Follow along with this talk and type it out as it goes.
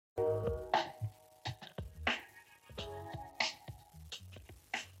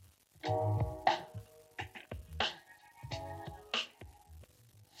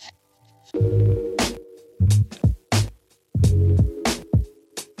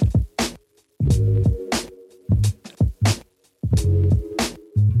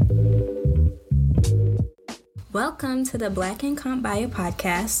Welcome to the BlackInCompBio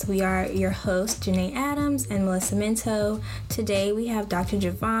podcast. We are your hosts, Janae Adams and Melissa Minto. Today we have Dr.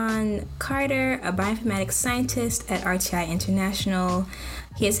 Javan Carter, a bioinformatics scientist at RTI International.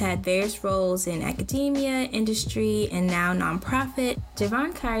 He has had various roles in academia, industry, and now nonprofit.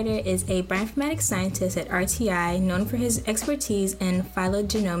 Javan Carter is a bioinformatics scientist at RTI, known for his expertise in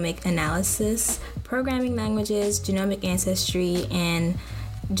phylogenomic analysis, programming languages, genomic ancestry, and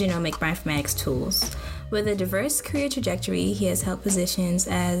genomic bioinformatics tools. With a diverse career trajectory, he has held positions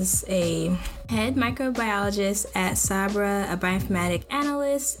as a head microbiologist at Sabra, a bioinformatic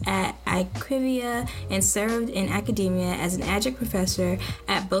analyst at IQVIA, and served in academia as an adjunct professor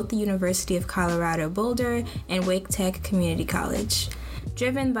at both the University of Colorado Boulder and Wake Tech Community College.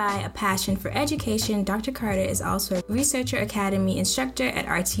 Driven by a passion for education, Dr. Carter is also a Researcher Academy instructor at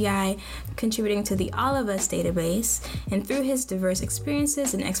RTI, contributing to the All of Us database. And through his diverse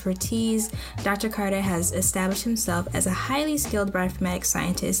experiences and expertise, Dr. Carter has established himself as a highly skilled bioinformatics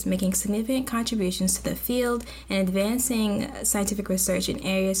scientist, making significant contributions to the field and advancing scientific research in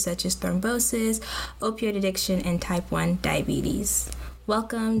areas such as thrombosis, opioid addiction, and type 1 diabetes.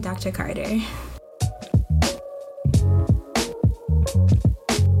 Welcome, Dr. Carter.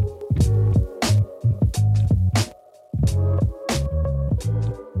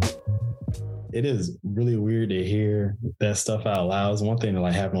 It is really weird to hear that stuff out loud. It's one thing to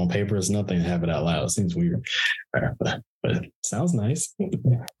have it on paper. It's nothing to have it out loud. It seems weird, but it sounds nice.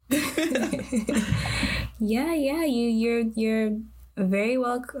 Yeah. You're very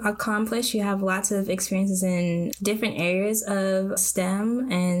well accomplished. You have lots of experiences in different areas of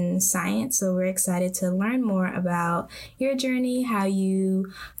STEM and science. So we're excited to learn more about your journey, how you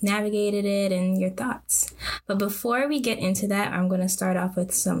navigated it, and your thoughts. But before we get into that, I'm going to start off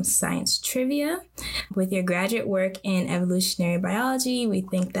with some science trivia. With your graduate work in evolutionary biology, we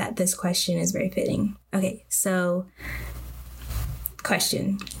think that this question is very fitting. Okay, so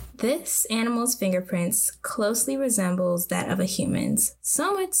question. This animal's fingerprints closely resembles that of a human's,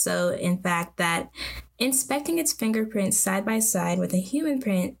 so much so, in fact, that inspecting its fingerprints side by side with a human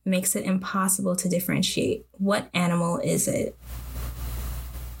print makes it impossible to differentiate. What animal is it?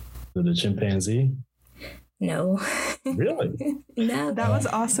 The chimpanzee? No. Really? No. That was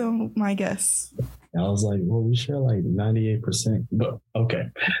also my guess. I was like, well, we share 98%, but okay.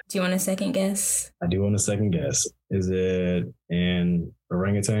 Do you want a second guess? I do want a second guess. Is it an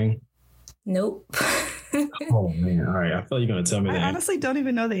orangutan? Nope. Oh, man. All right. I feel like you're going to tell me that. I honestly don't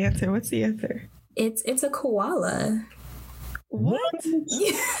even know the answer. What's the answer? It's a koala. What?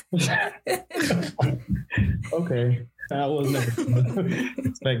 Okay. I was never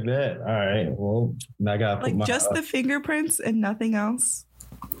expect that. All right. Well, I got to put just the fingerprints and nothing else?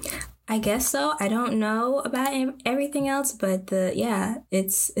 I guess so. I don't know about everything else, but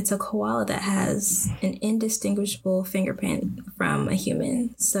it's a koala that has an indistinguishable fingerprint from a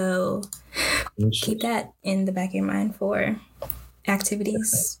human. So keep that in the back of your mind for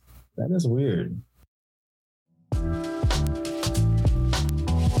activities. That is weird.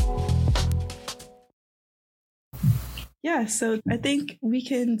 Yeah, so I think we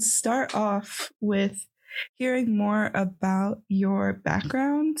can start off with hearing more about your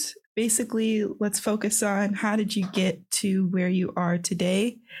background. Basically, let's focus on how did you get to where you are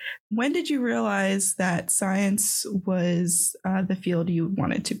today? When did you realize that science was the field you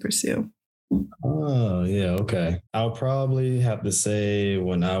wanted to pursue? Oh, yeah. Okay. I'll probably have to say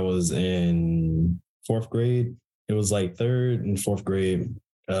when I was in fourth grade, it was third and fourth grade.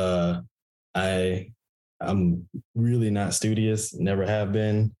 I'm really not studious, never have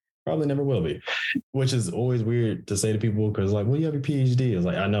been. Probably never will be, which is always weird to say to people because well, you have a PhD. It's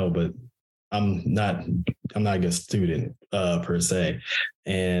I know, but I'm not a good student per se.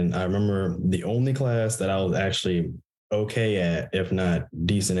 And I remember the only class that I was actually okay at, if not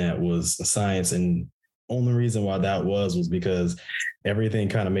decent at, was science. And only reason why that was because everything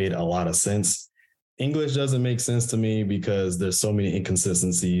kind of made a lot of sense. English doesn't make sense to me because there's so many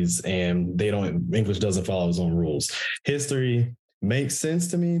inconsistencies and English doesn't follow its own rules. History makes sense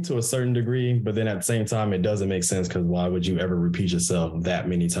to me to a certain degree, but then at the same time, it doesn't make sense because why would you ever repeat yourself that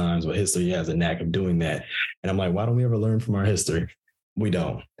many times? But history has a knack of doing that. And I'm like, why don't we ever learn from our history? We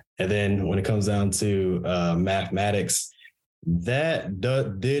don't. And then when it comes down to mathematics, that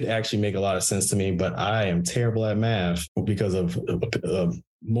did actually make a lot of sense to me, but I am terrible at math because of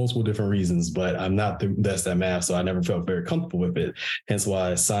multiple different reasons, but I'm not the best at math, so I never felt very comfortable with it. Hence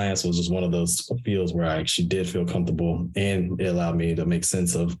why science was just one of those fields where I actually did feel comfortable, and it allowed me to make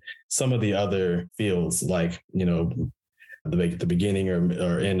sense of some of the other fields, the beginning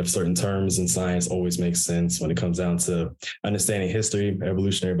or end of certain terms in science always makes sense. When it comes down to understanding history,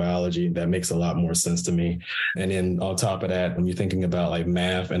 evolutionary biology, that makes a lot more sense to me. And then on top of that, when you're thinking about like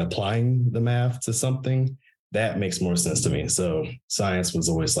math and applying the math to something, that makes more sense to me. So science was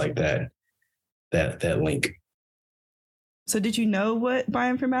always like that link. So did you know what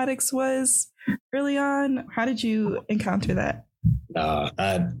bioinformatics was early on? How did you encounter that? I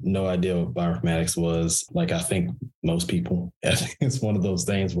had no idea what bioinformatics was. Like, I think most people, I think it's one of those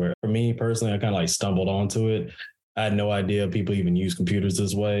things where for me personally, I kind of like stumbled onto it. I had no idea people even use computers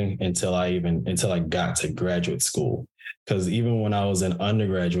this way until I got to graduate school. Because even when I was an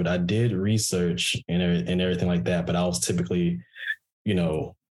undergraduate, I did research and everything like that. But I was typically,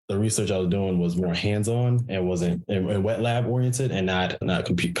 the research I was doing was more hands-on and wasn't wet lab oriented and not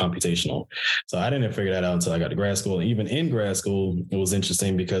computational. So I didn't figure that out until I got to grad school. And even in grad school, it was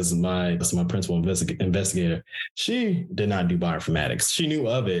interesting because my principal investigator, she did not do bioinformatics. She knew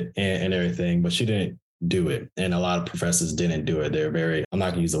of it and everything, but she didn't do it. And a lot of professors didn't do it. They're very, I'm not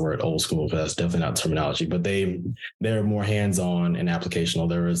going to use the word old school because that's definitely not terminology, but they're more hands-on and applicational.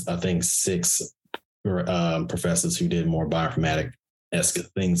 There was, I think, 6 professors who did more bioinformatic-esque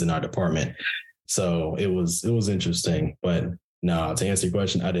things in our department. So it was interesting. But no, to answer your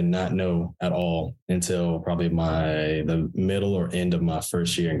question, I did not know at all until probably the middle or end of my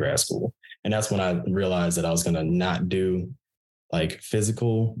first year in grad school. And that's when I realized that I was going to not do like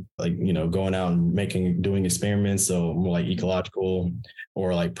physical, like, going out and doing experiments. So more like ecological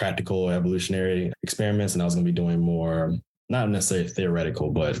or like practical evolutionary experiments. And I was going to be doing more, not necessarily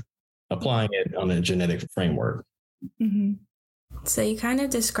theoretical, but applying it on a genetic framework. Mm-hmm. So you kind of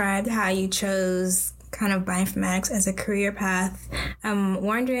described how you chose kind of bioinformatics as a career path. I'm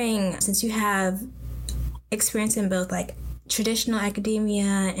wondering, since you have experience in both like traditional academia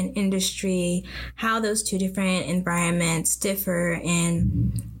and industry, how those two different environments differ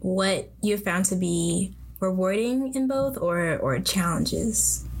and what you found to be rewarding in both or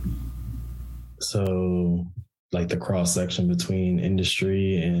challenges. So like the cross section between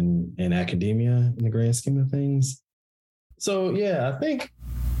industry and academia in the grand scheme of things. So yeah, I think,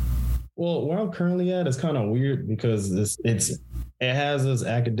 well, where I'm currently at is kind of weird because it has this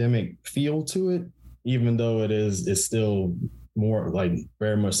academic feel to it, even though it's still more like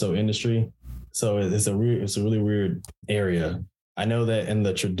very much so industry. So it's a really weird area. I know that in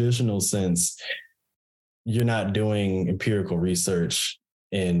the traditional sense, you're not doing empirical research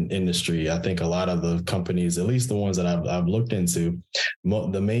in industry. I think a lot of the companies, at least the ones that I've looked into,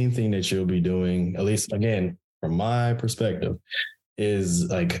 the main thing that you'll be doing, at least again, from my perspective, is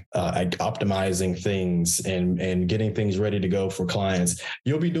like optimizing things and getting things ready to go for clients.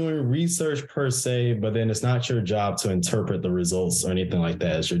 You'll be doing research per se, but then it's not your job to interpret the results or anything like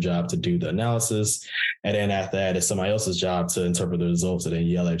that. It's your job to do the analysis. And then after that, it's somebody else's job to interpret the results and then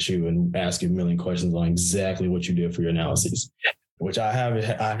yell at you and ask you a million questions on exactly what you did for your analyses, which I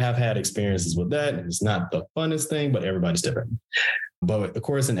have had experiences with that. It's not the funnest thing, but everybody's different. But of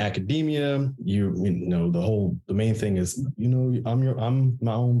course, in academia, the main thing is, I'm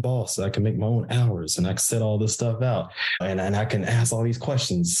my own boss. I can make my own hours and I can set all this stuff out and I can ask all these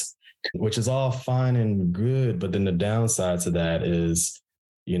questions, which is all fine and good. But then the downside to that is,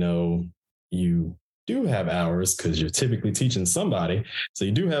 you do have hours because you're typically teaching somebody. So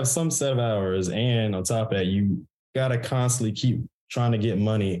you do have some set of hours. And on top of that, you got to constantly keep trying to get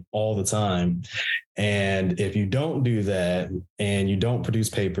money all the time. And if you don't do that and you don't produce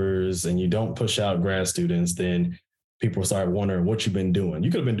papers and you don't push out grad students, then people start wondering what you've been doing. You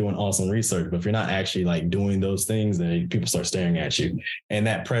could have been doing awesome research, but if you're not actually like doing those things, then people start staring at you. And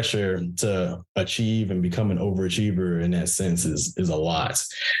that pressure to achieve and become an overachiever in that sense is a lot.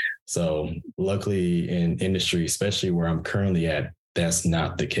 So luckily in industry, especially where I'm currently at, that's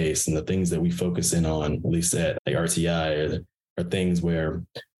not the case. And the things that we focus in on, at least at like RTI, are things where,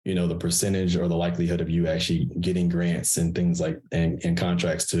 the percentage or the likelihood of you actually getting grants and things like and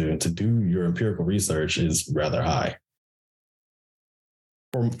contracts to do your empirical research is rather high.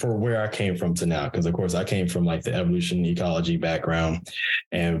 For where I came from to now, because of course I came from like the evolution ecology background,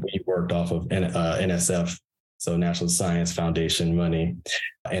 and we worked off of NSF, so National Science Foundation money,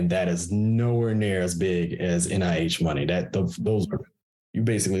 and that is nowhere near as big as NIH money. Those are, you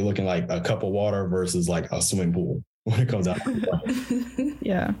basically looking like a cup of water versus like a swimming pool when it comes out.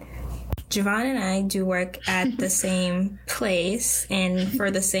 Yeah. Javan and I do work at the same place and for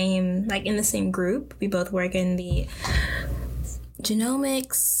the same, like in the same group. We both work in the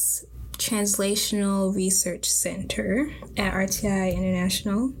Genomics Translational Research Center at RTI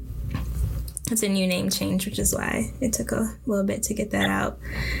International. It's a new name change, which is why it took a little bit to get that out.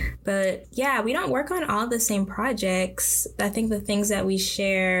 But yeah, we don't work on all the same projects. I think the things that we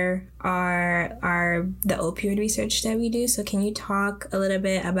share are the opioid research that we do. So can you talk a little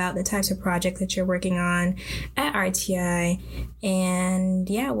bit about the types of projects that you're working on at RTI? And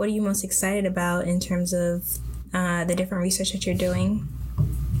yeah, what are you most excited about in terms of the different research that you're doing?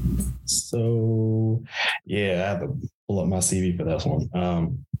 So yeah, I have to pull up my CV for that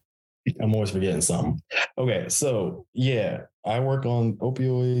one. I'm always forgetting something. Okay, so yeah, I work on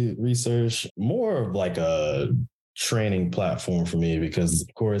opioid research, more of like a training platform for me because,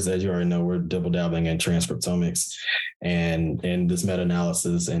 of course, as you already know, we're double dabbling in transcriptomics and this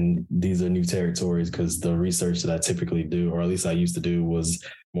meta-analysis, and these are new territories because the research that I typically do, or at least I used to do, was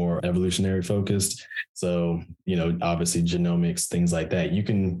more evolutionary focused. So, obviously genomics, things like that. You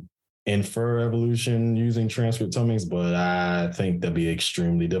can infer evolution using transcriptomics, but I think that'd be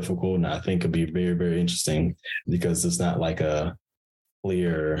extremely difficult, and I think it'd be very, very interesting because it's not like a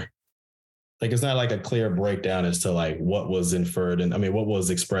clear breakdown as to like what was inferred and what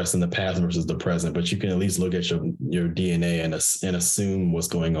was expressed in the past versus the present, but you can at least look at your DNA and assume what's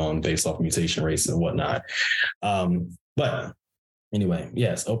going on based off mutation rates and whatnot. But anyway,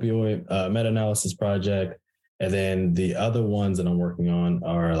 yes, opioid meta-analysis project. And then the other ones that I'm working on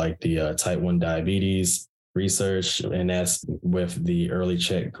are like the type 1 diabetes research, and that's with the early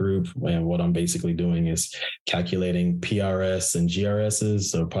check group. And what I'm basically doing is calculating PRS and GRSs,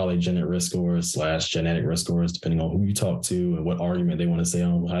 so polygenic risk scores / genetic risk scores, depending on who you talk to and what argument they want to say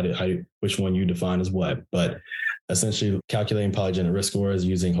on which one you define as what. But essentially calculating polygenic risk scores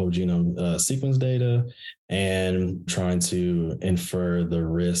using whole genome sequence data and trying to infer the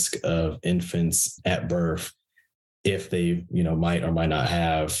risk of infants at birth if they, might or might not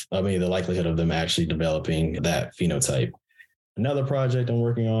have, the likelihood of them actually developing that phenotype. Another project I'm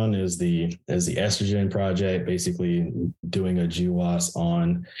working on is the estrogen project, basically doing a GWAS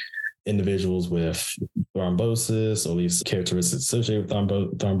on individuals with thrombosis, or at least characteristics associated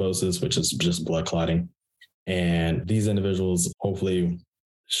with thrombosis, which is just blood clotting. And these individuals hopefully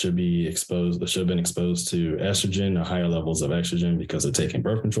should have been exposed to estrogen or higher levels of estrogen because they're taking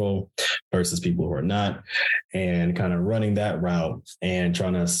birth control versus people who are not, and kind of running that route and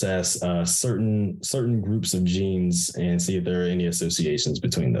trying to assess certain groups of genes and see if there are any associations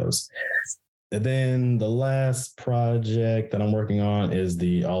between those. And then the last project that I'm working on is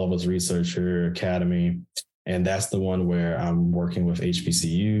the All of Us Researcher Academy. And that's the one where I'm working with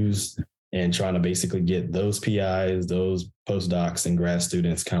HBCUs and trying to basically get those PIs, those postdocs and grad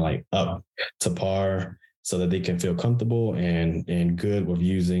students kind of like up to par so that they can feel comfortable and good with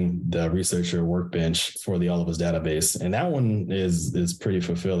using the researcher workbench for the All of Us database. And that one is pretty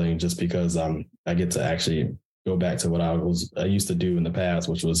fulfilling just because I get to actually go back to what I used to do in the past,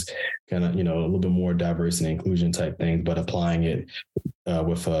 which was kind of, a little bit more diversity and inclusion type things, but applying it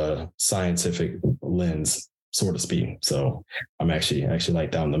with a scientific lens, so to speak. So I'm actually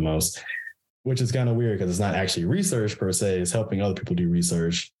like that one the most, which is kind of weird because it's not actually research per se. It's helping other people do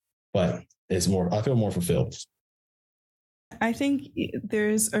research, but I feel more fulfilled. I think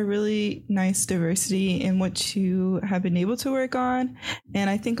there's a really nice diversity in what you have been able to work on. And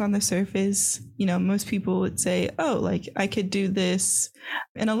I think on the surface, most people would say, oh, like I could do this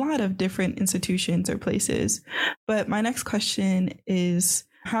in a lot of different institutions or places. But my next question is,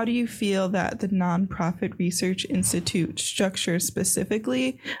 how do you feel that the nonprofit research institute structure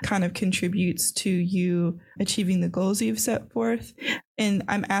specifically kind of contributes to you achieving the goals you've set forth? And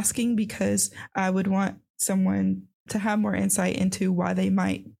I'm asking because I would want someone to have more insight into why they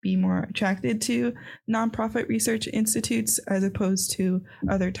might be more attracted to nonprofit research institutes as opposed to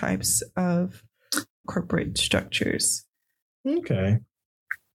other types of corporate structures. Okay.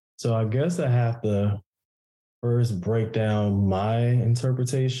 So I guess I have to first break down my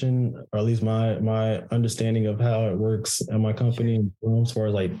interpretation, or at least my understanding of how it works at my company as far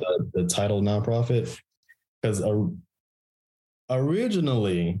as like the title nonprofit. Because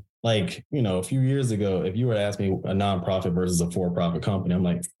originally, like, a few years ago, if you were to ask me a nonprofit versus a for-profit company, I'm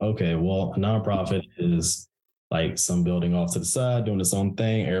like, okay, well, a nonprofit is like some building off to the side, doing its own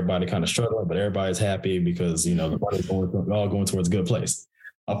thing. Everybody kind of struggling, but everybody's happy because, the money's all going towards a good place.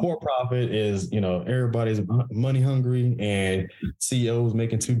 A for-profit is, everybody's money hungry and CEOs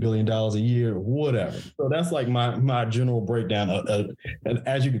making $2 billion a year, whatever. So that's like my general breakdown. And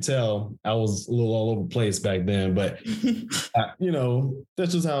as you can tell, I was a little all over the place back then, but,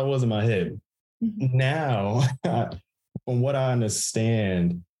 that's just how it was in my head. Now, from what I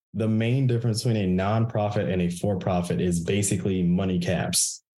understand, the main difference between a nonprofit and a for-profit is basically money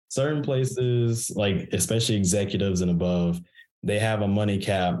caps. Certain places, like especially executives and above, they have a money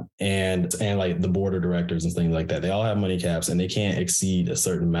cap, and like the board of directors and things like that, they all have money caps, and they can't exceed a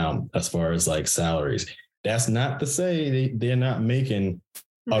certain amount as far as like salaries. That's not to say they're not making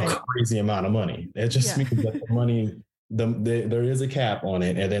a crazy amount of money. It just means that the money, there is a cap on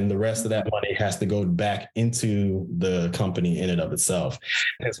it, and then the rest of that money has to go back into the company in and of itself.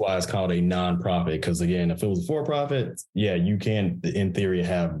 That's why it's called a nonprofit. Because again, if it was a for-profit, you can, in theory,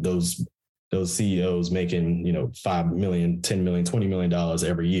 have those CEOs making, $5 million, $10 million, $20 million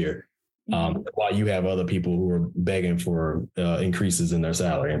every year. While you have other people who are begging for increases in their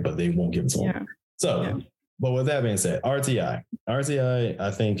salary, but they won't give it to them. So, but with that being said, RTI,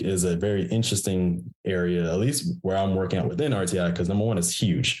 I think, is a very interesting area, at least where I'm working out within RTI, because number one, it's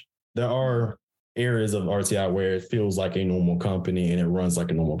huge. There are areas of RTI where it feels like a normal company and it runs like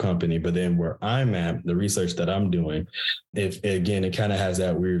a normal company. But then where I'm at, the research that I'm doing, it kind of has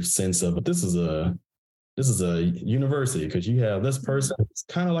that weird sense of this is a university, because you have this person who's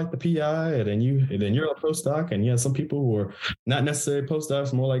kind of like the PI, and then you're a postdoc, and you have some people who are not necessarily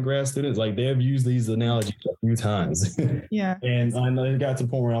postdocs, more like grad students. Like, they've used these analogies a few times. Yeah. And I know it got to the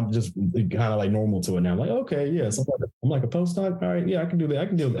point where I'm just kind of like normal to it now. I'm like, okay, yeah, so I'm like a postdoc. All right, yeah, I can do that. I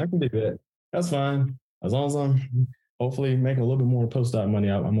can do that. That's fine. As long as I'm hopefully making a little bit more postdoc money,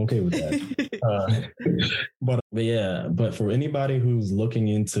 I'm okay with that. But for anybody who's looking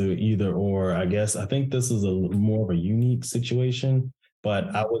into either or, I think this is more of a unique situation.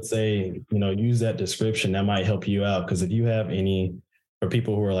 But I would say, use that description. That might help you out, because if you have any, for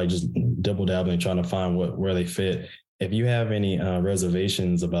people who are like just double dabbling, trying to find where they fit, if you have any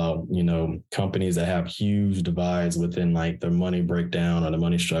reservations about, companies that have huge divides within like their money breakdown or the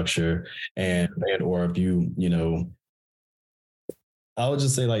money structure, and or if you, I would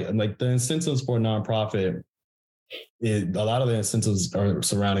just say like the incentives for a nonprofit, a lot of the incentives are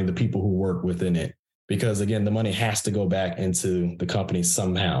surrounding the people who work within it, because again, the money has to go back into the company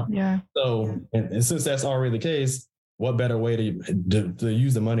somehow. Yeah. So, and since that's already the case, what better way to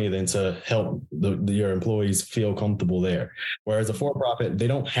use the money than to help your employees feel comfortable there? Whereas a for-profit, they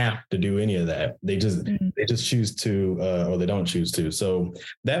don't have to do any of that. They just choose to, or they don't choose to. So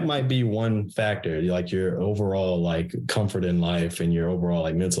that might be one factor, like your overall like comfort in life and your overall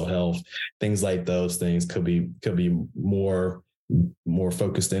like mental health, things like those things could be more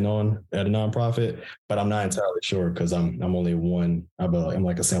focused in on at a nonprofit, but I'm not entirely sure, because I'm only one. I'm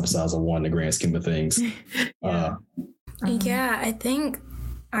like a sample size of one in the grand scheme of things. I think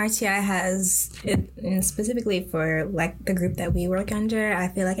RTI has it, and specifically for like the group that we work under, I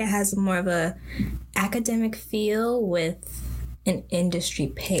feel like it has more of a academic feel with an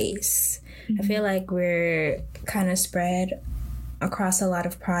industry pace. I feel like we're kind of spread across a lot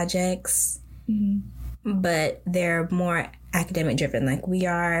of projects, but they're more academic driven. Like, we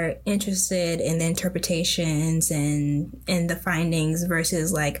are interested in the interpretations and the findings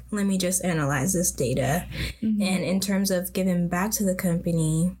versus like, let me just analyze this data. And in terms of giving back to the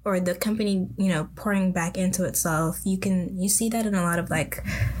company, or the company, pouring back into itself, you see that in a lot of like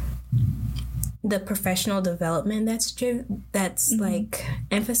the professional development that's like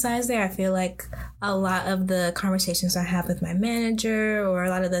emphasized there. I feel like a lot of the conversations I have with my manager, or a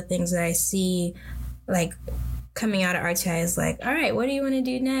lot of the things that I see like coming out of RTI is like, all right, what do you want to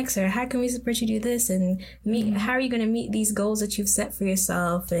do next? Or how can we support you do this? And how are you going to meet these goals that you've set for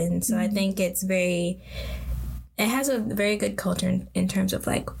yourself? And so I think it has a very good culture in terms of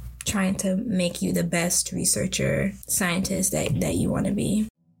like trying to make you the best researcher, scientist that you want to be.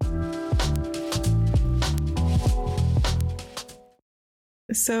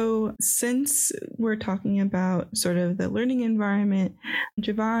 So since we're talking about sort of the learning environment,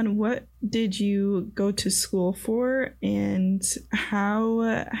 Javan, what did you go to school for, and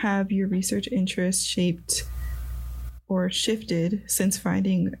how have your research interests shaped or shifted since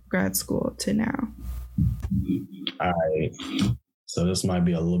finding grad school to now? All right. So this might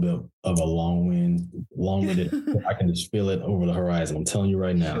be a little bit of a long-winded. I can just feel it over the horizon. I'm telling you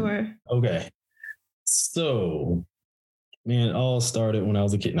right now. Sure. Okay. So, man, it all started when I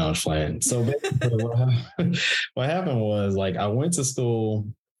was a kid. No, I'm playing. So basically what happened was, like, I went to school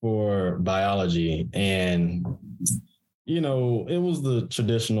for biology, and it was the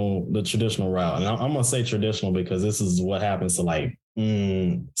traditional route. And I'm gonna say traditional because this is what happens to like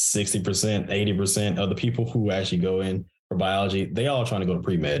 60%, 80% of the people who actually go in for biology. They all trying to go to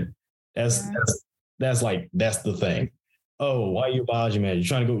pre-med. That's the thing. Oh, why are you a biology major? You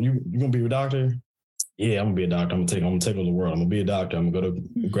trying to go? You gonna be a doctor? Yeah, I'm gonna be a doctor. I'm gonna take over the world. I'm gonna be a doctor. I'm gonna go to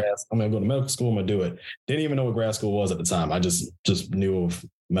I'm gonna go to medical school. I'm gonna do it. Didn't even know what grad school was at the time. I just knew of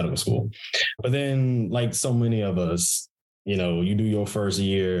medical school. But then, like so many of us, you do your first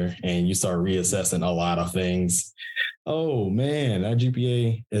year and you start reassessing a lot of things. Oh man, that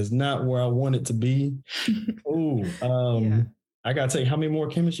GPA is not where I want it to be. I got to take how many more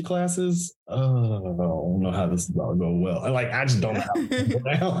chemistry classes? I don't know how this is about to go well. Like, I just don't know how to go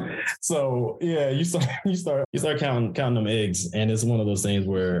down. So yeah, you start counting them eggs. And it's one of those things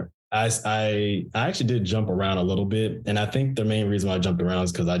where I actually did jump around a little bit. And I think the main reason why I jumped around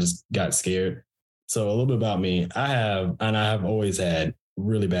is because I just got scared. So a little bit about me, I have always had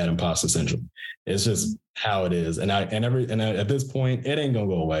really bad imposter syndrome. It's just how it is. And at this point, it ain't gonna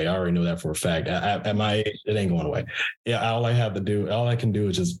go away. I already know that for a fact. At my age, it ain't going away. Yeah, all I can do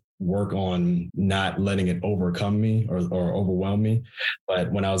is just work on not letting it overcome me or overwhelm me.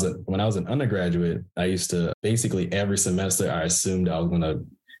 But when I was an undergraduate, I used to basically every semester I assumed I was gonna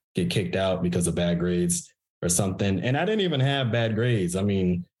get kicked out because of bad grades or something. And I didn't even have bad grades. I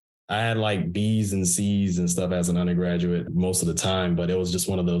mean, I had like B's and C's and stuff as an undergraduate most of the time, but it was just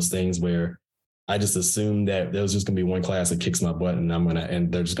one of those things where I just assumed that there was just going to be one class that kicks my butt and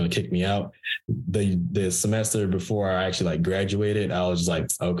they're just going to kick me out. The semester before I actually like graduated, I was just like,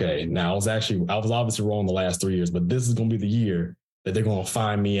 okay, now I was obviously wrong the last 3 years, but this is going to be the year that they're going to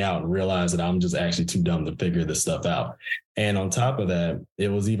find me out and realize that I'm just actually too dumb to figure this stuff out. And on top of that, it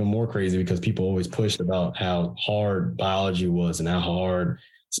was even more crazy because people always pushed about how hard biology was and how hard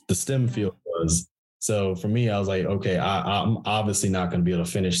the STEM field was. So for me, I was like, okay, I'm obviously not going to be able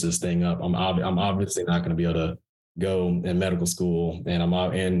to finish this thing up. I'm obviously not going to be able to go in medical school. And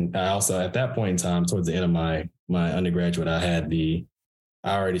I also, at that point in time, towards the end of my undergraduate, I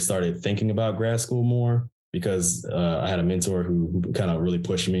already started thinking about grad school more because I had a mentor who kind of really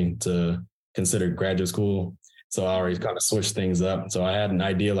pushed me to consider graduate school. So I already kind of switched things up. So I had an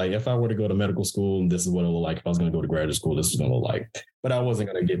idea, like if I were to go to medical school, this is what it would look like. If I was going to go to graduate school, this is going to look like. But I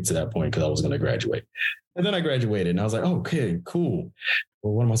wasn't going to get to that point because I was going to graduate. And then I graduated and I was like, okay, cool.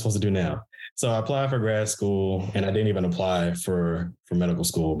 Well, what am I supposed to do now? So I applied for grad school and I didn't even apply for medical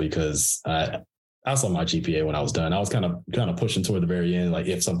school because I saw my GPA when I was done. I was kind of pushing toward the very end, like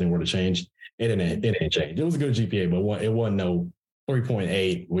if something were to change. It didn't change. It was a good GPA, but it wasn't no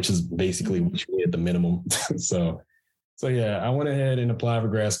 3.8, which is basically what you need at the minimum. So yeah, I went ahead and applied for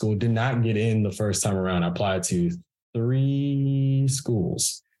grad school. Did not get in the first time around. I applied to 3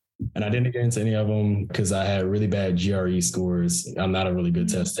 schools and I didn't get into any of them because I had really bad GRE scores. I'm not a really good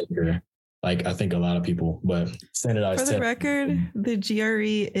test taker, like I think a lot of people, but standardized. For the record, the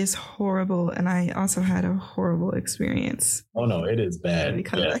GRE is horrible. And I also had a horrible experience. Oh no, it is bad. We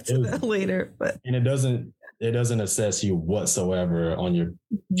come back to that later, but. And it doesn't assess you whatsoever on your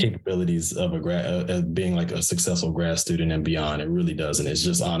capabilities of being like a successful grad student and beyond. It really doesn't. It's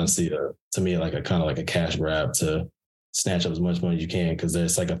just honestly to me like a kind of like a cash grab to snatch up as much money as you can because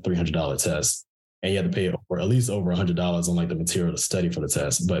there's like a $300 test and you have to pay at least over $100 on like the material to study for the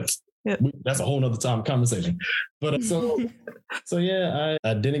test. But that's a whole nother time conversation. But so yeah,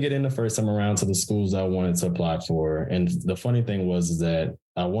 I didn't get in the first time around to the schools I wanted to apply for. And the funny thing was that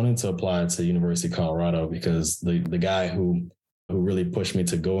I wanted to apply to University of Colorado because the guy who really pushed me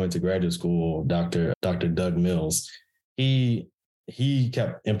to go into graduate school, Dr. Doug Mills, he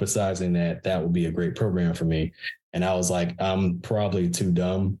kept emphasizing that would be a great program for me. And I was like, I'm probably too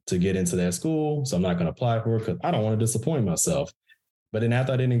dumb to get into that school, so I'm not going to apply for it because I don't want to disappoint myself. But then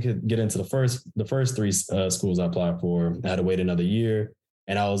after I didn't get into the first 3 schools I applied for, I had to wait another year.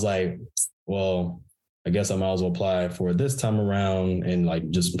 And I was like, well, I guess I might as well apply for it this time around and like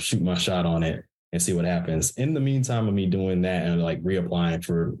just shoot my shot on it and see what happens. In the meantime of me doing that and like reapplying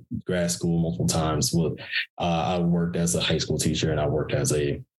for grad school multiple times, I worked as a high school teacher and I worked as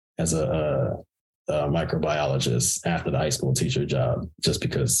a microbiologist after the high school teacher job, just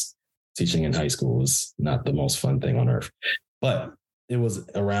because teaching in high school is not the most fun thing on earth. But it was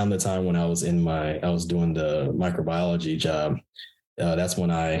around the time when I was doing the microbiology job. That's when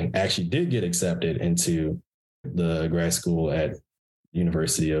I actually did get accepted into the grad school at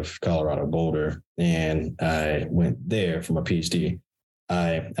University of Colorado Boulder, and I went there for my PhD.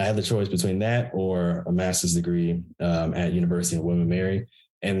 I had the choice between that or a master's degree at University of William & Mary,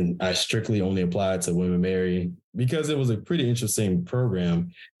 and I strictly only applied to William & Mary because it was a pretty interesting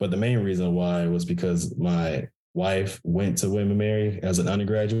program. But the main reason why was because my wife went to William & Mary as an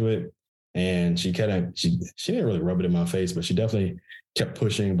undergraduate, and she didn't really rub it in my face, but she definitely kept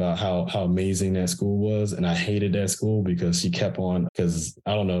pushing about how amazing that school was. And I hated that school because she kept on, because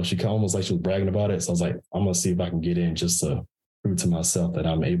I don't know, she almost like she was bragging about it. So I was like, I'm going to see if I can get in just to prove to myself that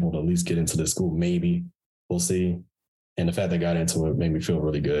I'm able to at least get into this school. Maybe we'll see. And the fact that I got into it made me feel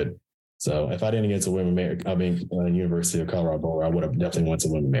really good. So if I didn't get to William Mary, University of Colorado Boulder, I would have definitely went to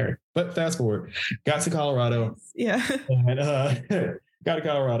William Mary. But fast forward, got to Colorado. Yeah. And, got to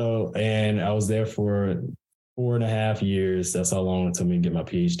Colorado, and I was there for 4.5 years. That's how long it took me to get my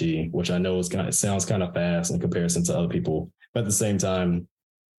PhD, which I know sounds kind of fast in comparison to other people. But at the same time,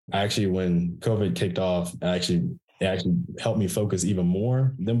 when COVID kicked off, it actually helped me focus even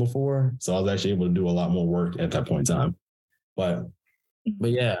more than before. So I was actually able to do a lot more work at that point in time. But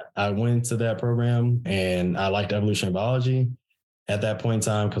yeah, I went to that program and I liked evolutionary biology at that point in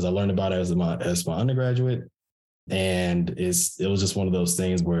time because I learned about it as my undergraduate. And it was just one of those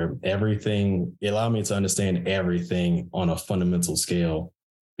things where it allowed me to understand everything on a fundamental scale,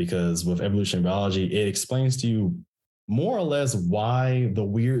 because with evolutionary biology, it explains to you more or less why the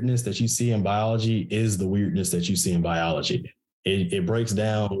weirdness that you see in biology is the weirdness that you see in biology. It breaks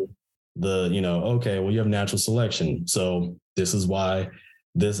down you have natural selection. So this is why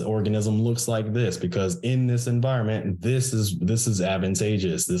this organism looks like this, because in this environment, this is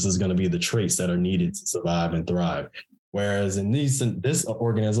advantageous. This is going to be the traits that are needed to survive and thrive. Whereas in this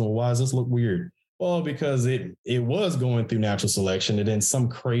organism, why does this look weird? Well, because it was going through natural selection, and then some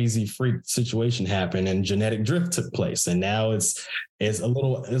crazy freak situation happened and genetic drift took place. And now it's a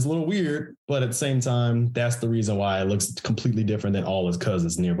little weird, but at the same time, that's the reason why it looks completely different than all its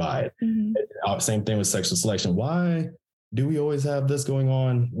cousins nearby it. Mm-hmm. Same thing with sexual selection. Why do we always have this going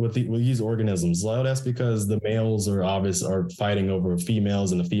on with these organisms? Well, that's because the males are fighting over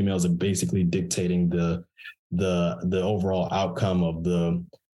females, and the females are basically dictating the overall outcome of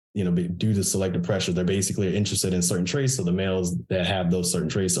due to selective pressure. They're basically interested in certain traits. So the males that have those certain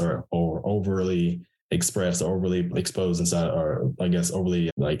traits are overly expressed, overly exposed inside, or I guess overly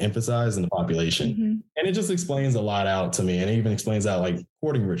emphasized in the population. Mm-hmm. And it just explains a lot out to me. And it even explains out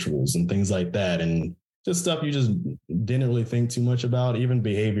courting rituals and things like that. And just stuff you just didn't really think too much about, even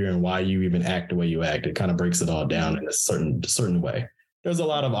behavior and why you even act the way you act. It kind of breaks it all down in a certain way. There's a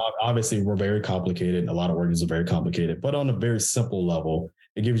lot of, obviously we're very complicated. A lot of organisms are very complicated, but on a very simple level,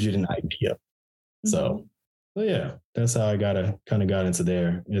 it gives you an idea. Mm-hmm. So yeah, that's how I got into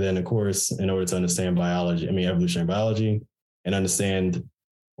there. And then of course, in order to understand evolutionary biology and understand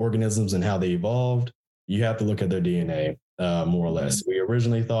organisms and how they evolved, you have to look at their DNA, more or less. We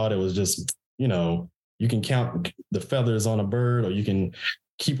originally thought it was just, you can count the feathers on a bird, or you can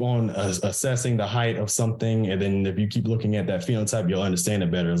keep on assessing the height of something. And then if you keep looking at that phenotype, you'll understand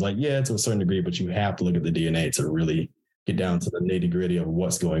it better. It's to a certain degree, but you have to look at the DNA to really get down to the nitty gritty of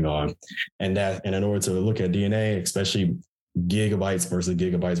what's going on. And in order to look at DNA, especially gigabytes versus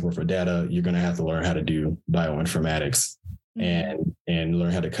gigabytes worth of data, you're going to have to learn how to do bioinformatics and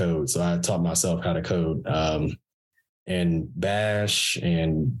learn how to code. So I taught myself how to code in Bash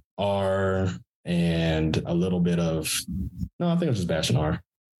and R and a little bit I think it was just Bash and R.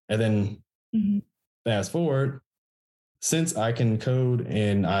 And then fast forward, since I can code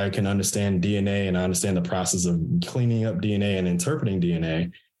and I can understand DNA and I understand the process of cleaning up DNA and interpreting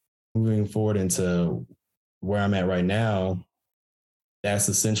DNA, moving forward into where I'm at right now, that's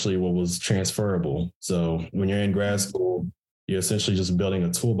essentially what was transferable. So when you're in grad school, you're essentially just building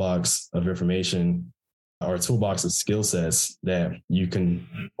a toolbox of information or a toolbox of skill sets that you can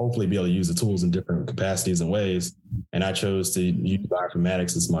hopefully be able to use the tools in different capacities and ways. And I chose to use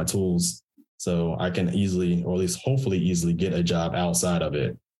bioinformatics as my tools, so I can easily, or at least hopefully easily, get a job outside of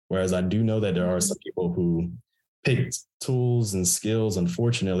it. Whereas I do know that there are some people who pick tools and skills,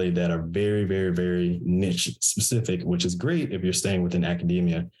 unfortunately, that are very, very, very niche specific, which is great if you're staying within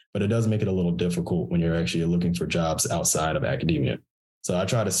academia, but it does make it a little difficult when you're actually looking for jobs outside of academia. So I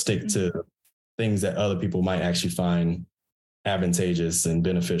try to stick to things that other people might actually find advantageous and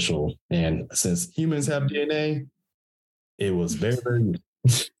beneficial. And since humans have DNA, it was very, very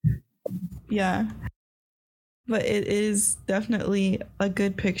Yeah. But it is definitely a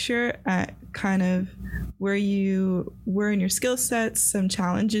good picture at kind of where you were in your skill sets, some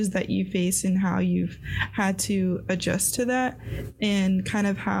challenges that you face and how you've had to adjust to that, and kind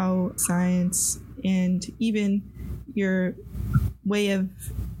of how science and even your way of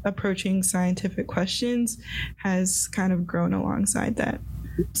approaching scientific questions has kind of grown alongside that.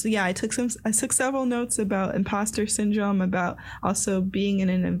 So yeah, I took several notes about imposter syndrome, about also being in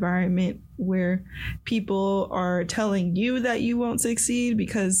an environment where people are telling you that you won't succeed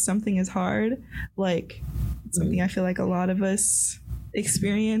because something is hard, like something I feel like a lot of us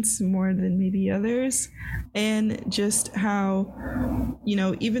experience more than maybe others. And just how,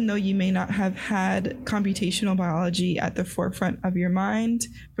 even though you may not have had computational biology at the forefront of your mind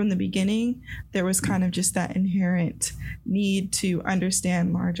from the beginning, there was kind of just that inherent need to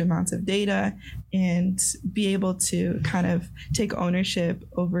understand large amounts of data and be able to kind of take ownership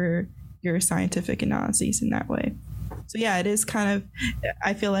over your scientific analyses in that way. So yeah, it is kind of,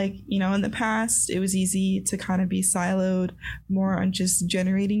 I feel like, in the past, it was easy to kind of be siloed more on just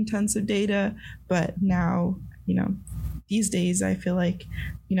generating tons of data. But now, these days, I feel like,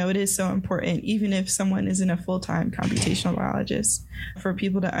 it is so important, even if someone isn't a full-time computational biologist, for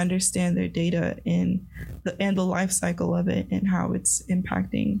people to understand their data and the life cycle of it and how it's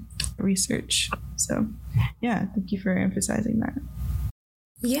impacting research. So yeah, thank you for emphasizing that.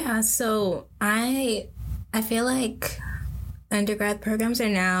 Yeah, so I feel like undergrad programs are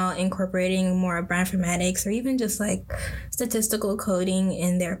now incorporating more bioinformatics or even just like statistical coding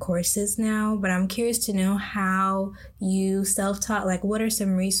in their courses now. But I'm curious to know how you self-taught, like what are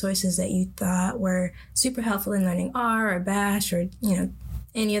some resources that you thought were super helpful in learning R or Bash or,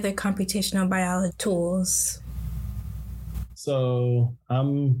 any other computational biology tools? So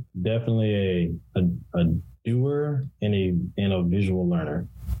I'm definitely a doer and a visual learner.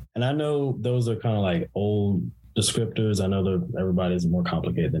 And I know those are kind of like old descriptors. I know that everybody's more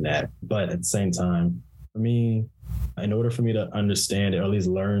complicated than that. But at the same time, for me, in order for me to understand it or at least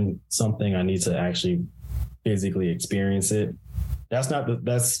learn something, I need to actually physically experience it. That's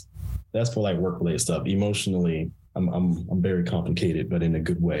for like work-related stuff. Emotionally, I'm very complicated, but in a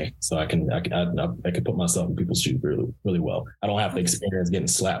good way. So I can put myself in people's shoes really, really well. I don't have to experience getting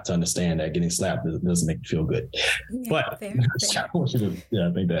slapped to understand that getting slapped doesn't make me feel good. Yeah, but fair. I want you to,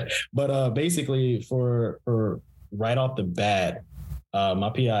 I think that. But basically, for right off the bat, my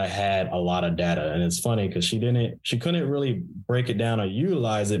PI had a lot of data, and it's funny because she couldn't really break it down or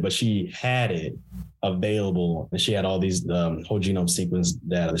utilize it, but she had it available, and she had all these whole genome sequence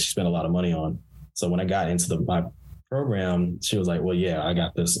data that she spent a lot of money on. So when I got into my program, she was like, well, yeah, I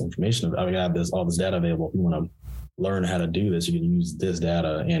got this information. I got all this data available. If you want to learn how to do this, you can use this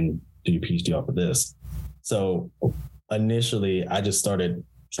data and do your PhD off of this. So initially, I just started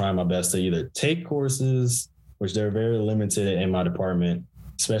trying my best to either take courses, which they're very limited in my department,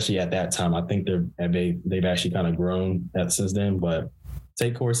 especially at that time. I think they've actually kind of grown since then, but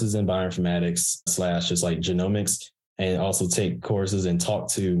take courses in bioinformatics / just like genomics, and also take courses and talk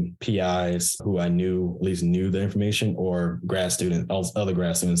to PIs who I knew at least knew the information, or other grad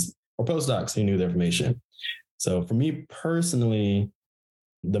students or postdocs who knew the information. So for me personally,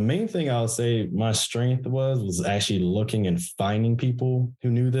 the main thing I would say my strength was actually looking and finding people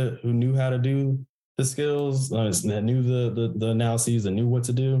who knew how to do the skills, that knew the analyses, and knew what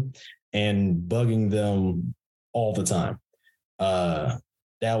to do, and bugging them all the time.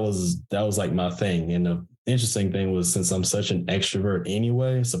 That was like my thing. And the interesting thing was, since I'm such an extrovert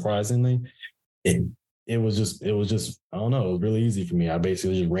anyway, surprisingly, it was just, I don't know, it was really easy for me. I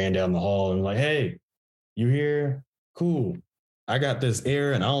basically just ran down the hall and like, hey, you here? Cool. I got this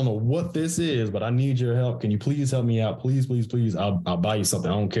error and I don't know what this is, but I need your help. Can you please help me out? Please, please, please. I'll buy you something.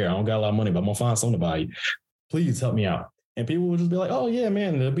 I don't care. I don't got a lot of money, but I'm gonna find something to buy you. Please help me out. And people would just be like, oh yeah,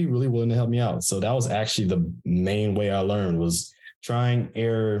 man, they'll be really willing to help me out. So that was actually the main way I learned, was trying,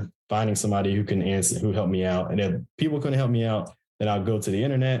 error, finding somebody who can answer, who helped me out. And if people couldn't help me out, then I'll go to the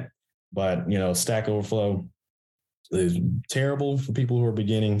internet. But, Stack Overflow is terrible for people who are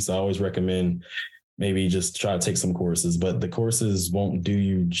beginning. So I always recommend maybe just try to take some courses, but the courses won't do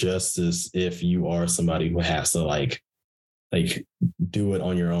you justice if you are somebody who has to like do it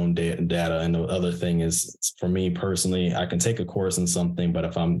on your own data. And the other thing is, for me personally, I can take a course in something, but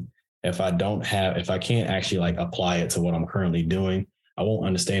if I can't actually like apply it to what I'm currently doing, I won't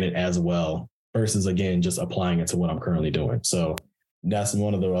understand it as well versus, again, just applying it to what I'm currently doing. So that's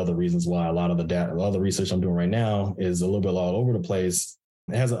one of the other reasons why a lot of the research I'm doing right now is a little bit all over the place.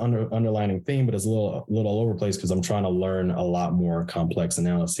 It has an underlining theme, but it's a little all over the place because I'm trying to learn a lot more complex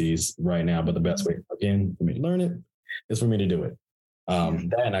analyses right now. But the best way, again, for me to learn it is for me to do it.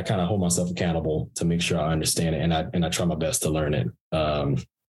 That, and I kind of hold myself accountable to make sure I understand it, and I try my best to learn it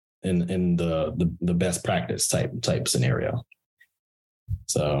in the best practice type scenario.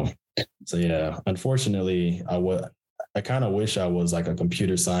 So yeah, unfortunately, I kind of wish I was like had a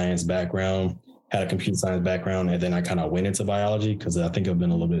computer science background, and then I kind of went into biology because I think it'd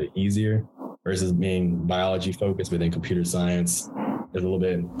been a little bit easier versus being biology focused within computer science. There's a little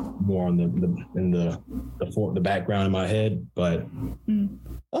bit more on the background in my head, but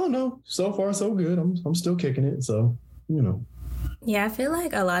I don't know. So far, so good. I'm still kicking it. So, Yeah, I feel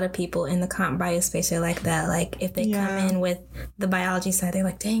like a lot of people in the comp bio space are like that. Like if they come in with the biology side, they're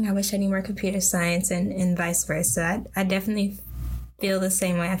like, dang, I wish I knew more computer science, and vice versa. I definitely feel the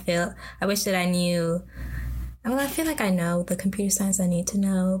same way. I wish that I knew. Well, I feel like I know the computer science I need to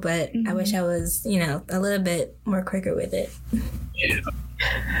know, but I wish I was, a little bit more quicker with it. Yeah.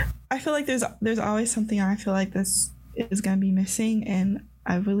 I feel like there's always something I feel like this is going to be missing, and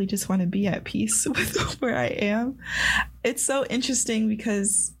I really just want to be at peace with where I am. It's so interesting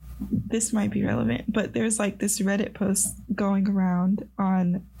because this might be relevant, but there's like this Reddit post going around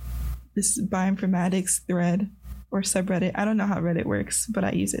on this bioinformatics thread or subreddit. I don't know how Reddit works, but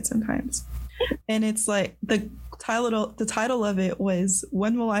I use it sometimes. And it's like the title of it was,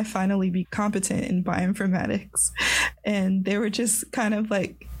 "When will I finally be competent in bioinformatics?" And they were just kind of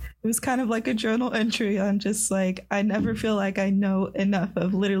like, it was kind of like a journal entry on just like, I never feel like I know enough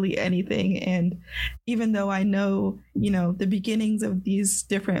of literally anything. And even though I know, you know, the beginnings of these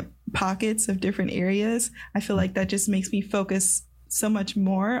different pockets of different areas, I feel like that just makes me focus so much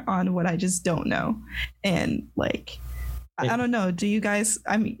more on what I just don't know. And like, I don't know. Do you guys,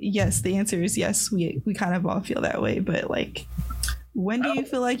 I mean, yes, the answer is yes. We kind of all feel that way, but like, when do you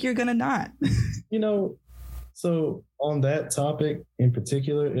feel like you're going to not? You know, so on that topic in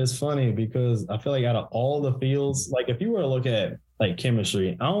particular, it's funny because I feel like out of all the fields, like if you were to look at like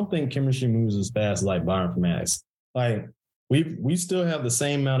chemistry, I don't think chemistry moves as fast as like bioinformatics. Like we still have the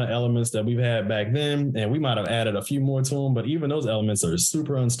same amount of elements that we've had back then, and we might have added a few more to them, but even those elements are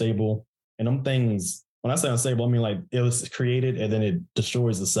super unstable. And them things, when I say unstable, I mean like it was created and then it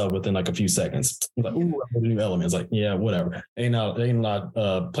destroys itself within like a few seconds. It's like, ooh, I put a new element. It's like, yeah, whatever. Ain't a lot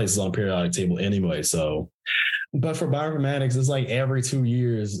of places on the periodic table anyway. So, but for bioinformatics, it's like every 2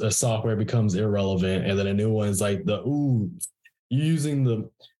 years, a software becomes irrelevant. And then a new one is like using the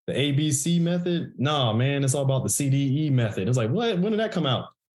ABC method. Nah, man, it's all about the CDE method. It's like, what? When did that come out?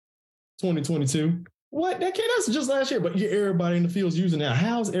 2022. What? That's just last year. But everybody in the field's using that.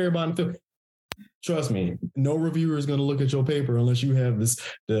 How's everybody in the field? Trust me, no reviewer is going to look at your paper unless you have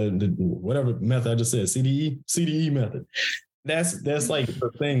the whatever method I just said, CDE method. That's like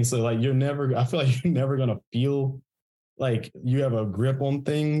the thing. So like I feel like you're never going to feel like you have a grip on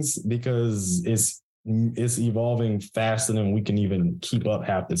things because it's evolving faster than we can even keep up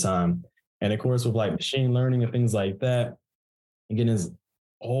half the time. And of course, with like machine learning and things like that, again, there's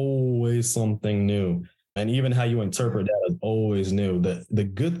always something new. And even how you interpret that is always new. The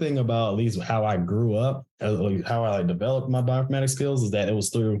good thing about at least how I grew up, how I developed my bioinformatics skills, is that it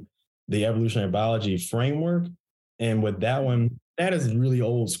was through the evolutionary biology framework. And with that one, that is really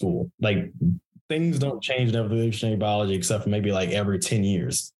old school. Like things don't change in evolutionary biology except for maybe like every 10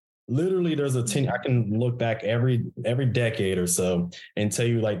 years. Literally, there's I can look back every decade or so and tell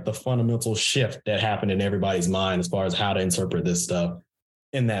you like the fundamental shift that happened in everybody's mind as far as how to interpret this stuff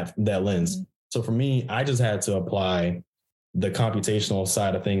in that lens. Mm-hmm. So for me, I just had to apply the computational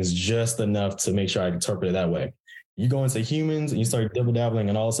side of things just enough to make sure I interpret it that way. You go into humans and you start dibble dabbling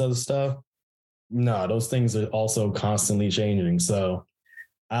and all this other stuff. No, those things are also constantly changing. So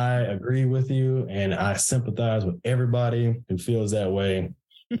I agree with you and I sympathize with everybody who feels that way.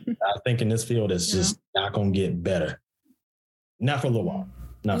 I think in this field, it's just not going to get better. Not for a little while.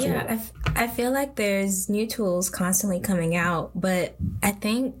 I feel like there's new tools constantly coming out, but I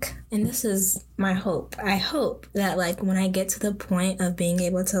think, and this is my hope, I hope that like when I get to the point of being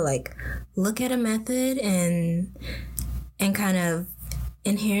able to like look at a method and kind of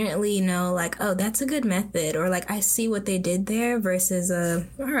inherently know like, oh, that's a good method, or like I see what they did there versus all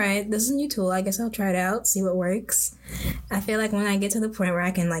right, this is a new tool, I guess I'll try it out, see what works. I feel like when I get to the point where I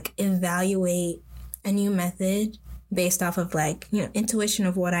can like evaluate a new method based off of like, you know, intuition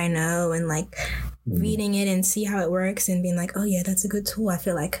of what I know and like reading it and see how it works and being like, oh yeah, that's a good tool. I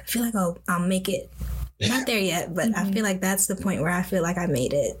feel like I'll make it. Not there yet, but I feel like that's the point where I feel like I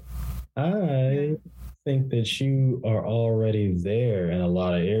made it. I think that you are already there in a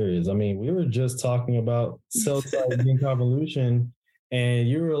lot of areas. I mean, we were just talking about cell type gene convolution, and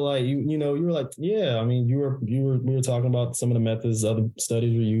you were like, you were like, yeah. I mean, we were talking about some of the methods other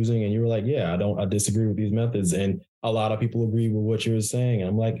studies were using, and you were like, yeah, I disagree with these methods, and a lot of people agree with what you were saying. And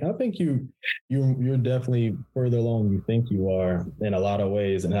I'm like, I think you're definitely further along than you think you are in a lot of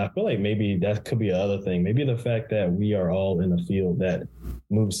ways. And I feel like maybe that could be another thing. Maybe the fact that we are all in a field that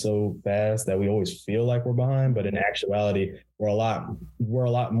moves so fast that we always feel like we're behind, but in actuality, we're a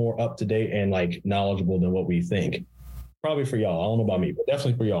lot more up to date and like knowledgeable than what we think. Probably for y'all. I don't know about me, but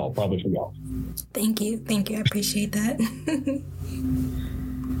definitely for y'all. Probably for y'all. Thank you. I appreciate that.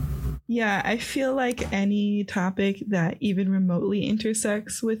 Yeah, I feel like any topic that even remotely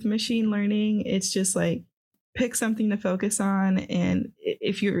intersects with machine learning, it's just like pick something to focus on. And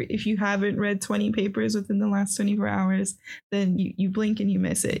if you haven't read 20 papers within the last 24 hours, then you blink and you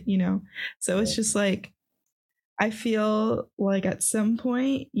miss it, you know? So it's just like, I feel like at some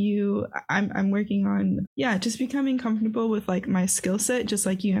point I'm working on, just becoming comfortable with like my skill set, just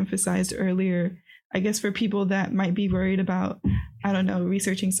like you emphasized earlier. I guess for people that might be worried about, I don't know,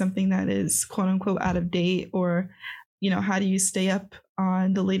 researching something that is quote unquote out of date or how do you stay up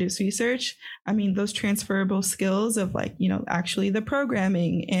on the latest research? I mean, those transferable skills of actually the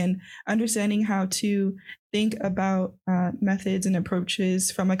programming and understanding how to think about methods and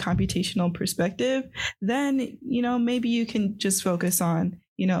approaches from a computational perspective, then, maybe you can just focus on,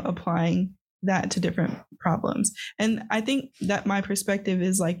 applying that to different problems. And I think that my perspective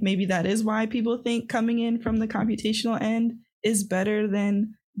is maybe that is why people think coming in from the computational end is better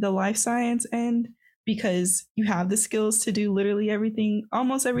than the life science end, because you have the skills to do literally everything,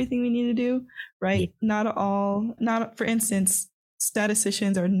 almost everything we need to do, right? Yeah. For instance,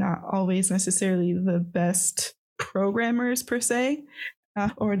 statisticians are not always necessarily the best programmers per se,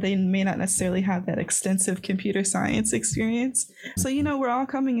 or they may not necessarily have that extensive computer science experience. So, we're all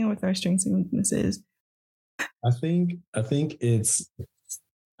coming in with our strengths and weaknesses. I think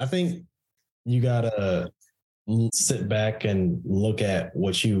you gotta sit back and look at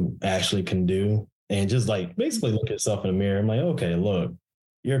what you actually can do and just basically look at yourself in the mirror. I'm like, okay, look,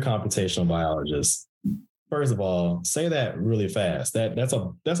 you're a computational biologist. First of all, say that really fast. That's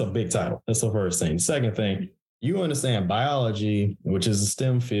a big title. That's the first thing. Second thing, you understand biology, which is a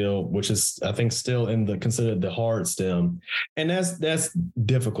STEM field, which is, I think, still considered the hard STEM. And that's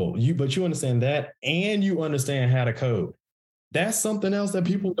difficult. But you understand that, and you understand how to code. That's something else that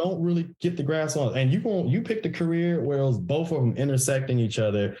people don't really get the grasp on. And you picked a career where it was both of them intersecting each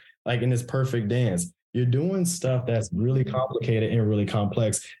other, in this perfect dance. You're doing stuff that's really complicated and really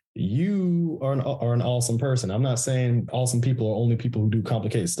complex. You are an awesome person. I'm not saying awesome people are only people who do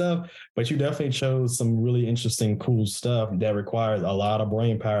complicated stuff, but you definitely chose some really interesting, cool stuff that requires a lot of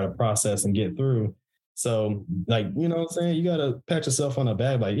brain power to process and get through. So, you know what I'm saying? You got to pat yourself on the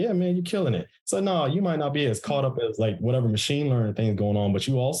back, yeah, man, you're killing it. So, no, you might not be as caught up as whatever machine learning things going on, but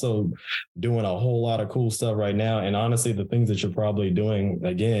you also doing a whole lot of cool stuff right now. And honestly, the things that you're probably doing,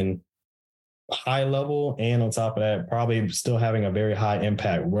 again, high level, and on top of that, probably still having a very high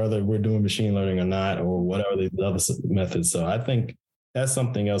impact, whether we're doing machine learning or not, or whatever these other methods. So I think that's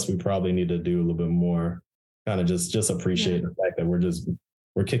something else we probably need to do a little bit more, kind of just appreciate the fact that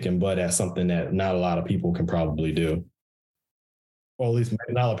we're kicking butt at something that not a lot of people can probably do. Or at least not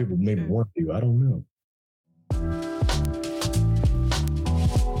a lot of people maybe want to. I don't know.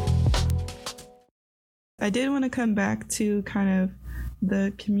 I did want to come back to kind of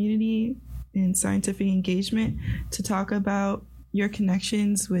the community and scientific engagement to talk about your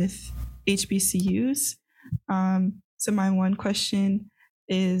connections with HBCUs. So my one question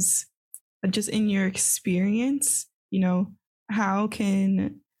is, just in your experience, how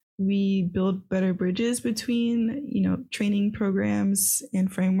can we build better bridges between, training programs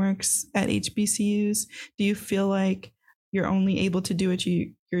and frameworks at HBCUs? Do you feel like you're only able to do what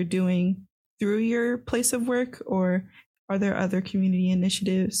you're doing through your place of work, or are there other community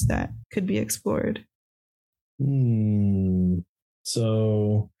initiatives that could be explored?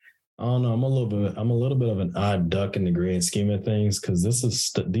 So I don't know. I'm a little bit of an odd duck in the grand scheme of things, because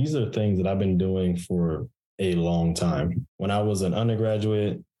these are things that I've been doing for a long time. When I was an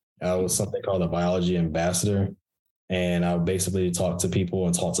undergraduate, I was something called a biology ambassador. And I would basically talk to people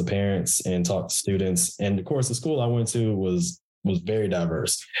and talk to parents and talk to students. And of course, the school I went to was very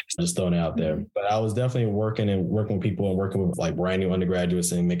diverse, just throwing it out there. But I was definitely working with people and working with brand new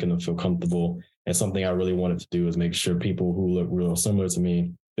undergraduates and making them feel comfortable. And something I really wanted to do is make sure people who look real similar to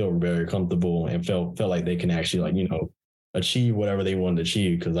me feel very comfortable and felt like they can actually achieve whatever they wanted to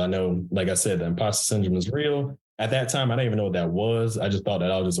achieve. Because I know, like I said, the imposter syndrome is real. At that time, I didn't even know what that was. I just thought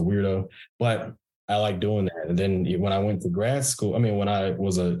that I was just a weirdo. But I like doing that. And then when I went to grad school, when I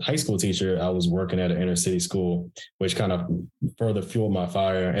was a high school teacher, I was working at an inner city school, which kind of further fueled my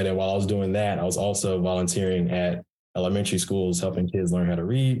fire. And then while I was doing that, I was also volunteering at elementary schools, helping kids learn how to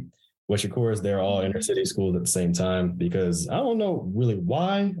read, which of course they're all inner city schools at the same time, because I don't know really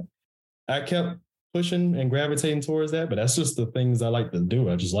why I kept pushing and gravitating towards that, but that's just the things I like to do.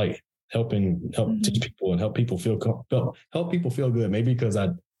 I just like help teach people and help people feel good. Maybe because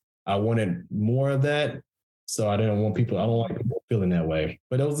I wanted more of that, so I don't like people feeling that way.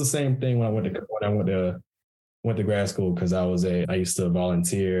 But it was the same thing when I went to grad school, because I used to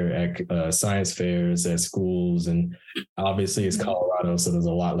volunteer at science fairs at schools, and obviously it's Colorado, so there's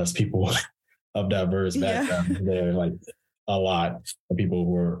a lot less people of diverse backgrounds there, a lot of people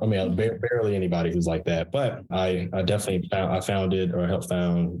who are, barely anybody who's like that. But I definitely founded or helped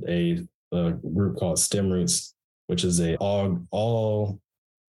found a group called STEM Roots, which is all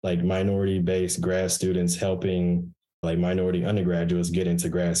minority-based grad students helping minority undergraduates get into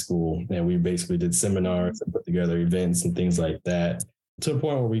grad school. And we basically did seminars and put together events and things like that, to the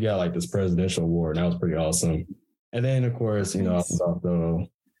point where we got this presidential award, and that was pretty awesome. And then of course, I was also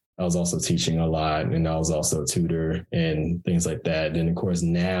I was also teaching a lot, and I was also a tutor and things like that. And of course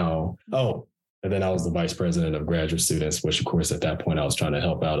now, and then I was the vice president of graduate students, which of course at that point I was trying to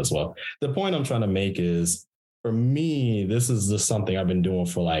help out as well. The point I'm trying to make is, for me, this is just something I've been doing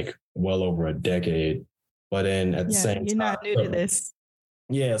for like well over a decade. But then at the same time, you're not new to this.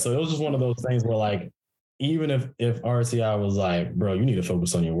 Yeah. So it was just one of those things where like, even if RTI was like, bro, you need to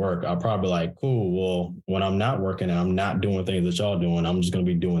focus on your work, I'll probably be like, cool. Well, when I'm not working and I'm not doing things that y'all doing, I'm just going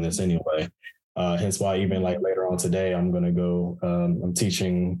to be doing this anyway. Hence why even like later on today, I'm going to go, I'm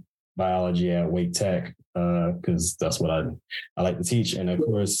teaching biology at Wake Tech because that's what I like to teach. And of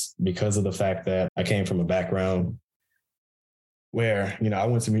course, because of the fact that I came from a background where, I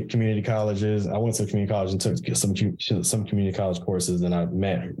went to community colleges. I went to community college and took some community college courses, and I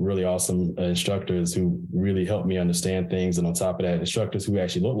met really awesome instructors who really helped me understand things. And on top of that, instructors who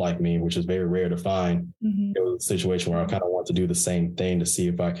actually look like me, which is very rare to find. Mm-hmm. It was a situation where I kind of want to do the same thing to see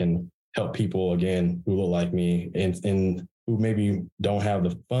if I can help people again who look like me and who maybe don't have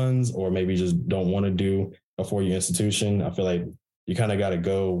the funds or maybe just don't want to do a 4-year institution. I feel like you kind of got to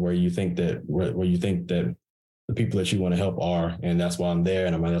go where you think that the people that you want to help are, and that's why I'm there.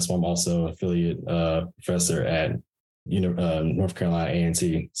 And that's why I'm also affiliate professor at North Carolina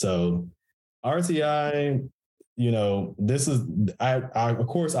A&T. So RTI, this is of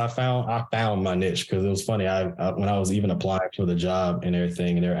course I found my niche, because it was funny. I when I was even applying for the job and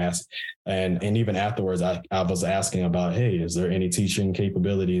everything, and they're asking, and even afterwards, I was asking about, hey, is there any teaching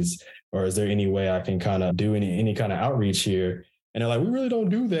capabilities, or is there any way I can kind of do any kind of outreach here? And they're like, we really don't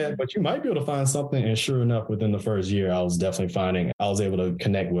do that, but you might be able to find something. And sure enough, within the first year, I was definitely finding, I was able to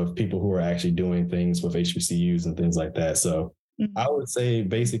connect with people who are actually doing things with HBCUs and things like that. So I would say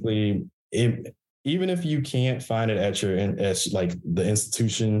basically, even if you can't find it at like the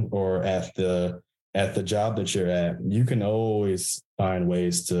institution or at the job that you're at, you can always find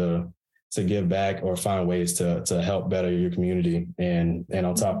ways to give back or find ways to help better your community. And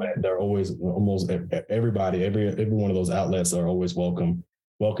on top of that, they're always, almost everybody, every one of those outlets are always welcoming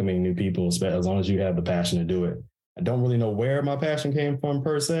new people, as long as you have the passion to do it. I don't really know where my passion came from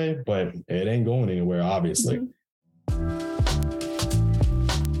per se, but it ain't going anywhere, obviously.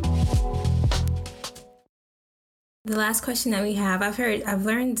 The last question that we have, I've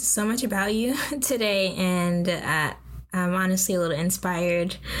learned so much about you today, and I'm honestly a little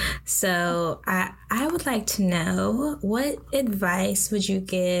inspired. So I would like to know, what advice would you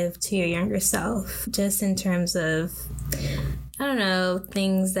give to your younger self, just in terms of, I don't know,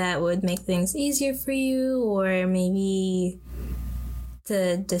 things that would make things easier for you, or maybe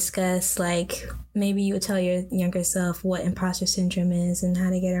to discuss, like, maybe you would tell your younger self what imposter syndrome is and how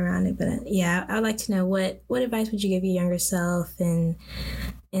to get around it. But yeah, I'd like to know what advice would you give your younger self in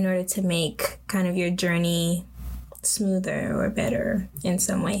order to make kind of your journey smoother or better in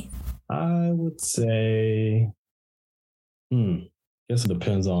some way? I would say, guess it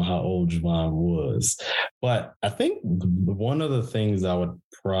depends on how old Javan was. But I think one of the things I would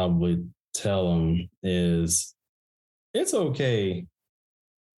probably tell him is it's okay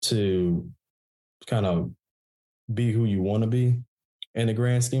to kind of be who you want to be in the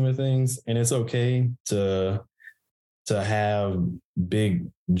grand scheme of things. And it's okay to have big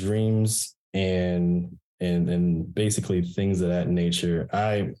dreams and basically things of that nature.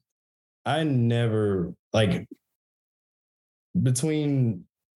 I never, like, between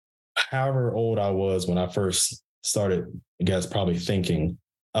however old I was when I first started, I guess, probably thinking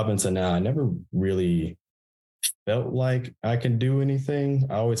up until now, I never really felt like I can do anything.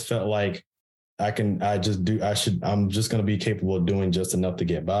 I always felt like I'm just going to be capable of doing just enough to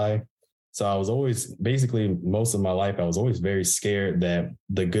get by. So I was always, basically most of my life, I was always very scared that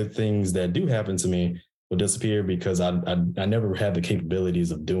the good things that do happen to me will disappear because I never had the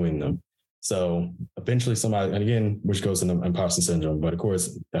capabilities of doing them. So eventually somebody, and again, which goes into imposter syndrome, but of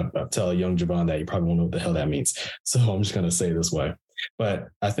course, I tell a young Javan that you probably won't know what the hell that means. So I'm just going to say it this way. But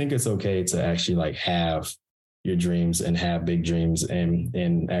I think it's okay to actually like have your dreams and have big dreams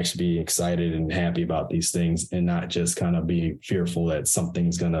and actually be excited and happy about these things, and not just kind of be fearful that something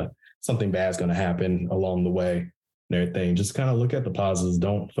bad's going to happen along the way and everything. Just kind of look at the positives.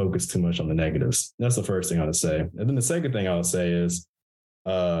 Don't focus too much on the negatives. That's the first thing I would say. And then the second thing I would say is,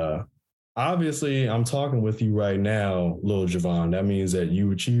 obviously I'm talking with you right now, little Javan. That means that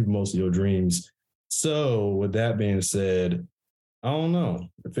you achieved most of your dreams. So with that being said, I don't know.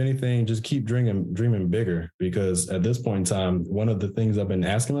 If anything, just keep dreaming bigger, because at this point in time, one of the things I've been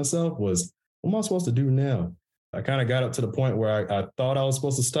asking myself was, what am I supposed to do now? I kind of got up to the point where I thought I was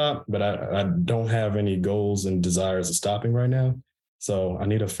supposed to stop, but I don't have any goals and desires of stopping right now. So I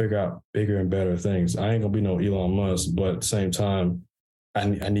need to figure out bigger and better things. I ain't going to be no Elon Musk, but at the same time,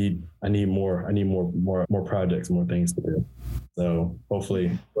 I need more projects, more things to do. So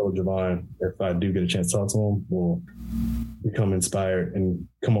hopefully, Javan, if I do get a chance to talk to him, will become inspired and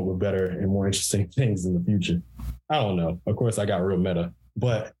come up with better and more interesting things in the future. I don't know. Of course, I got real meta,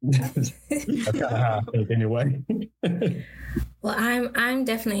 but that's kind of how I think anyway. Well, I'm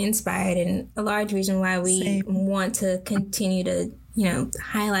definitely inspired, and a large reason why we want to continue to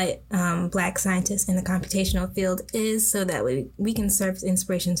highlight Black scientists in the computational field is so that we can serve as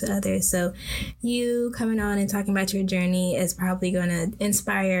inspiration to others. So you coming on and talking about your journey is probably going to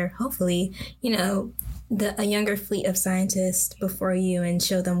inspire, hopefully, a younger fleet of scientists before you and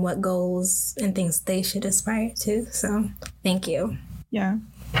show them what goals and things they should aspire to. So thank you. Yeah.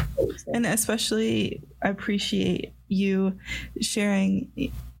 And especially I appreciate you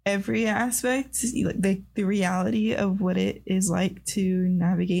sharing every aspect, like the reality of what it is like to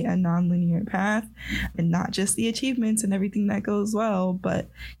navigate a nonlinear path, and not just the achievements and everything that goes well, but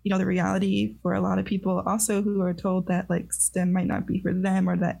the reality for a lot of people also who are told that like STEM might not be for them,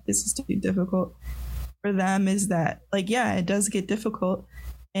 or that this is too difficult for them, is that it does get difficult.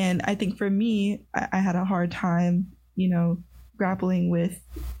 And I think for me, I had a hard time grappling with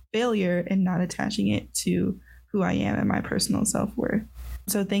failure and not attaching it to who I am and my personal self-worth.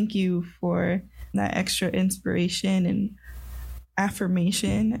 So thank you for that extra inspiration and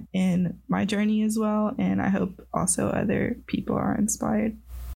affirmation in my journey as well. And I hope also other people are inspired.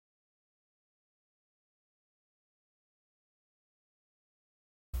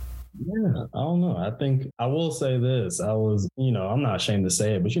 Yeah, I don't know. I think I will say this. I was, I'm not ashamed to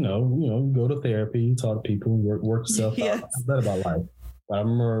say it, but you go to therapy, talk to people, work yourself out. That's better about life. But I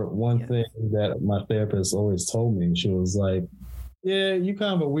remember one thing that my therapist always told me. She was like, "Yeah, you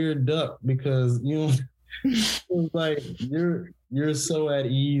kind of a weird duck because it was like you're so at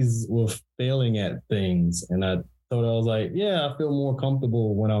ease with failing at things." And I thought, I was like, "Yeah, I feel more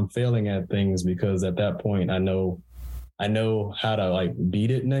comfortable when I'm failing at things because at that point I know how to like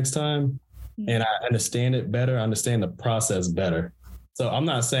beat it next time, and I understand it better. I understand the process better. So I'm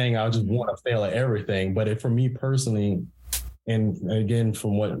not saying I just want to fail at everything, but for me personally, and again,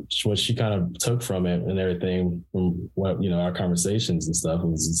 from what she kind of took from it and everything, from what, our conversations and stuff, it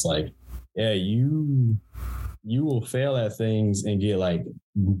was just like, yeah, you will fail at things and get like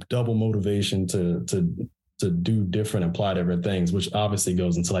double motivation to do different, apply different things, which obviously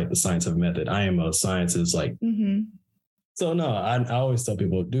goes into like the scientific method. I am a scientist, like, so no, I always tell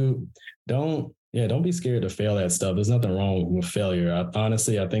people, don't be scared to fail at stuff. There's nothing wrong with failure. I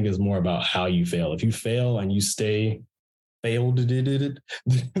think it's more about how you fail. If you fail and you stay failed,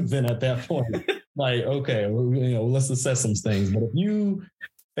 then at that point, like, okay, let's assess some things. But if you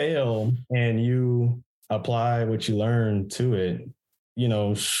fail and you apply what you learn to it,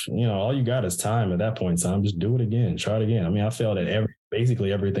 all you got is time at that point in time. Just do it again, try it again. I mean, I failed at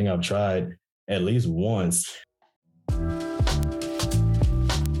basically everything I've tried at least once.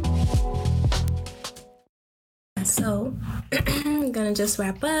 So I'm going to just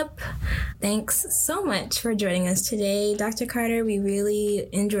wrap up. Thanks so much for joining us today, Dr. Carter. We really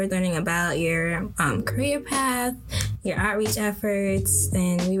enjoyed learning about your career path, your outreach efforts,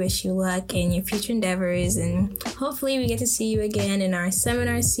 and we wish you luck in your future endeavors. And hopefully we get to see you again in our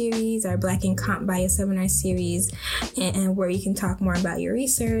seminar series, our BlackInCompBio seminar series, and where you can talk more about your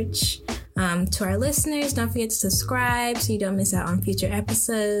research. To our listeners, don't forget to subscribe so you don't miss out on future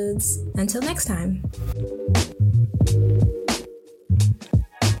episodes. Until next time.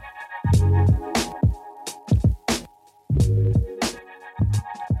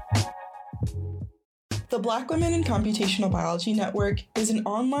 The Black Women in Computational Biology Network is an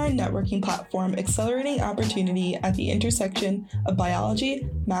online networking platform accelerating opportunity at the intersection of biology,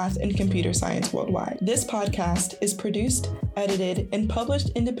 math, and computer science worldwide. This podcast is produced, edited, and published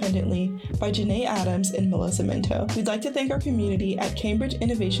independently by Janae Adams and Melissa Minto. We'd like to thank our community at Cambridge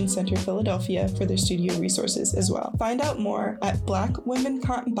Innovation Center, Philadelphia for their studio resources as well. Find out more at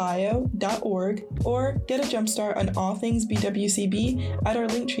blackwomencompbio.org or get a jumpstart on all things BWCB at our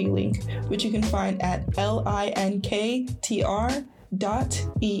Linktree link, which you can find at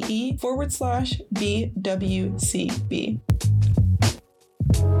linktr.ee/BWCB.